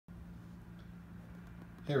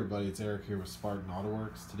Hey everybody, it's Eric here with Spartan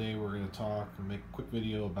AutoWorks. Today we're going to talk and make a quick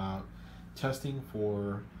video about testing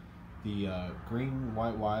for the green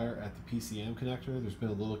white wire at the PCM connector. There's been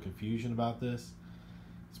a little confusion about this.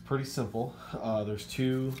 It's pretty simple. There's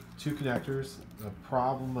two connectors. The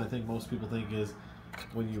problem I think most people think is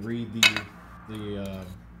when you read the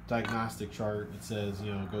diagnostic chart, it says,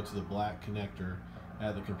 you know, go to the black connector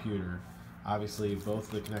at the computer. Obviously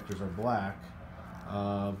both of the connectors are black.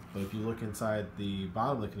 But if you look inside the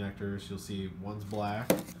bottom of the connectors, you'll see one's black,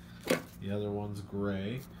 the other one's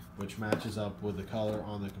gray, which matches up with the color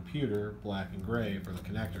on the computer, black and gray, for the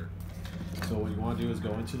connector. So what you want to do is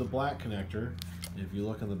go into the black connector. If you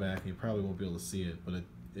look on the back, you probably won't be able to see it, but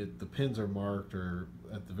the pins are marked, or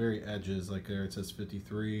at the very edges, like there it says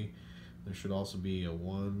 53. There should also be a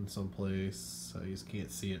 1 someplace. You just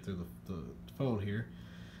can't see it through the phone here.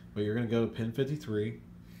 But you're going to go to pin 53.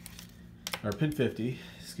 Or pin 50,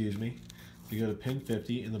 excuse me. You go to pin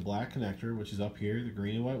 50 in the black connector, which is up here, the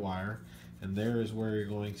green and white wire, and there is where you're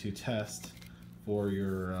going to test for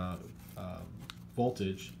your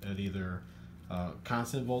voltage at either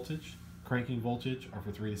constant voltage, cranking voltage, or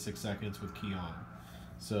for 3 to 6 seconds with key on.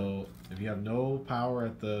 So if you have no power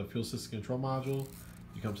at the fuel system control module,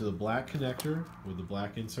 you come to the black connector with the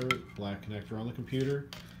black insert, black connector on the computer.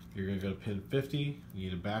 You're going to go to pin 50. You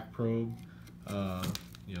need a back probe.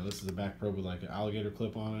 You know, this is a back probe with like an alligator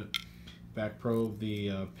clip on it. Back probe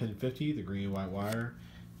the pin 50, the green and white wire,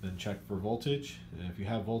 then check for voltage. And if you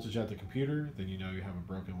have voltage at the computer, then you know you have a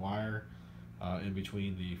broken wire in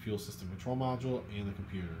between the fuel system control module and the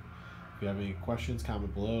computer. If you have any questions,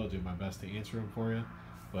 comment below. I'll do my best to answer them for you.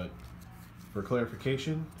 But for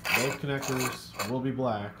clarification, both connectors will be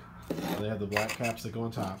black. They have the black caps that go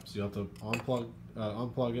on top, so you'll have to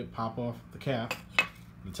unplug it, pop off the cap.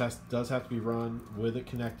 The test does have to be run with it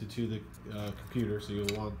connected to the computer, so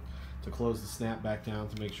you'll want to close the snap back down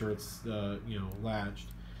to make sure it's you know, latched.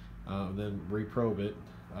 Then reprobe it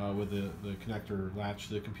with the connector latched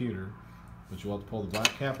to the computer. But you'll have to pull the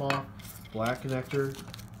black cap off, black connector,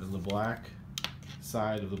 and the black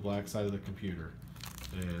side of the computer.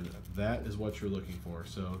 And that is what you're looking for.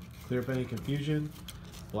 So clear up any confusion.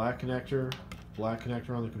 Black connector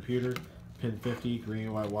on the computer, pin 50, green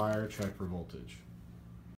and white wire, check for voltage.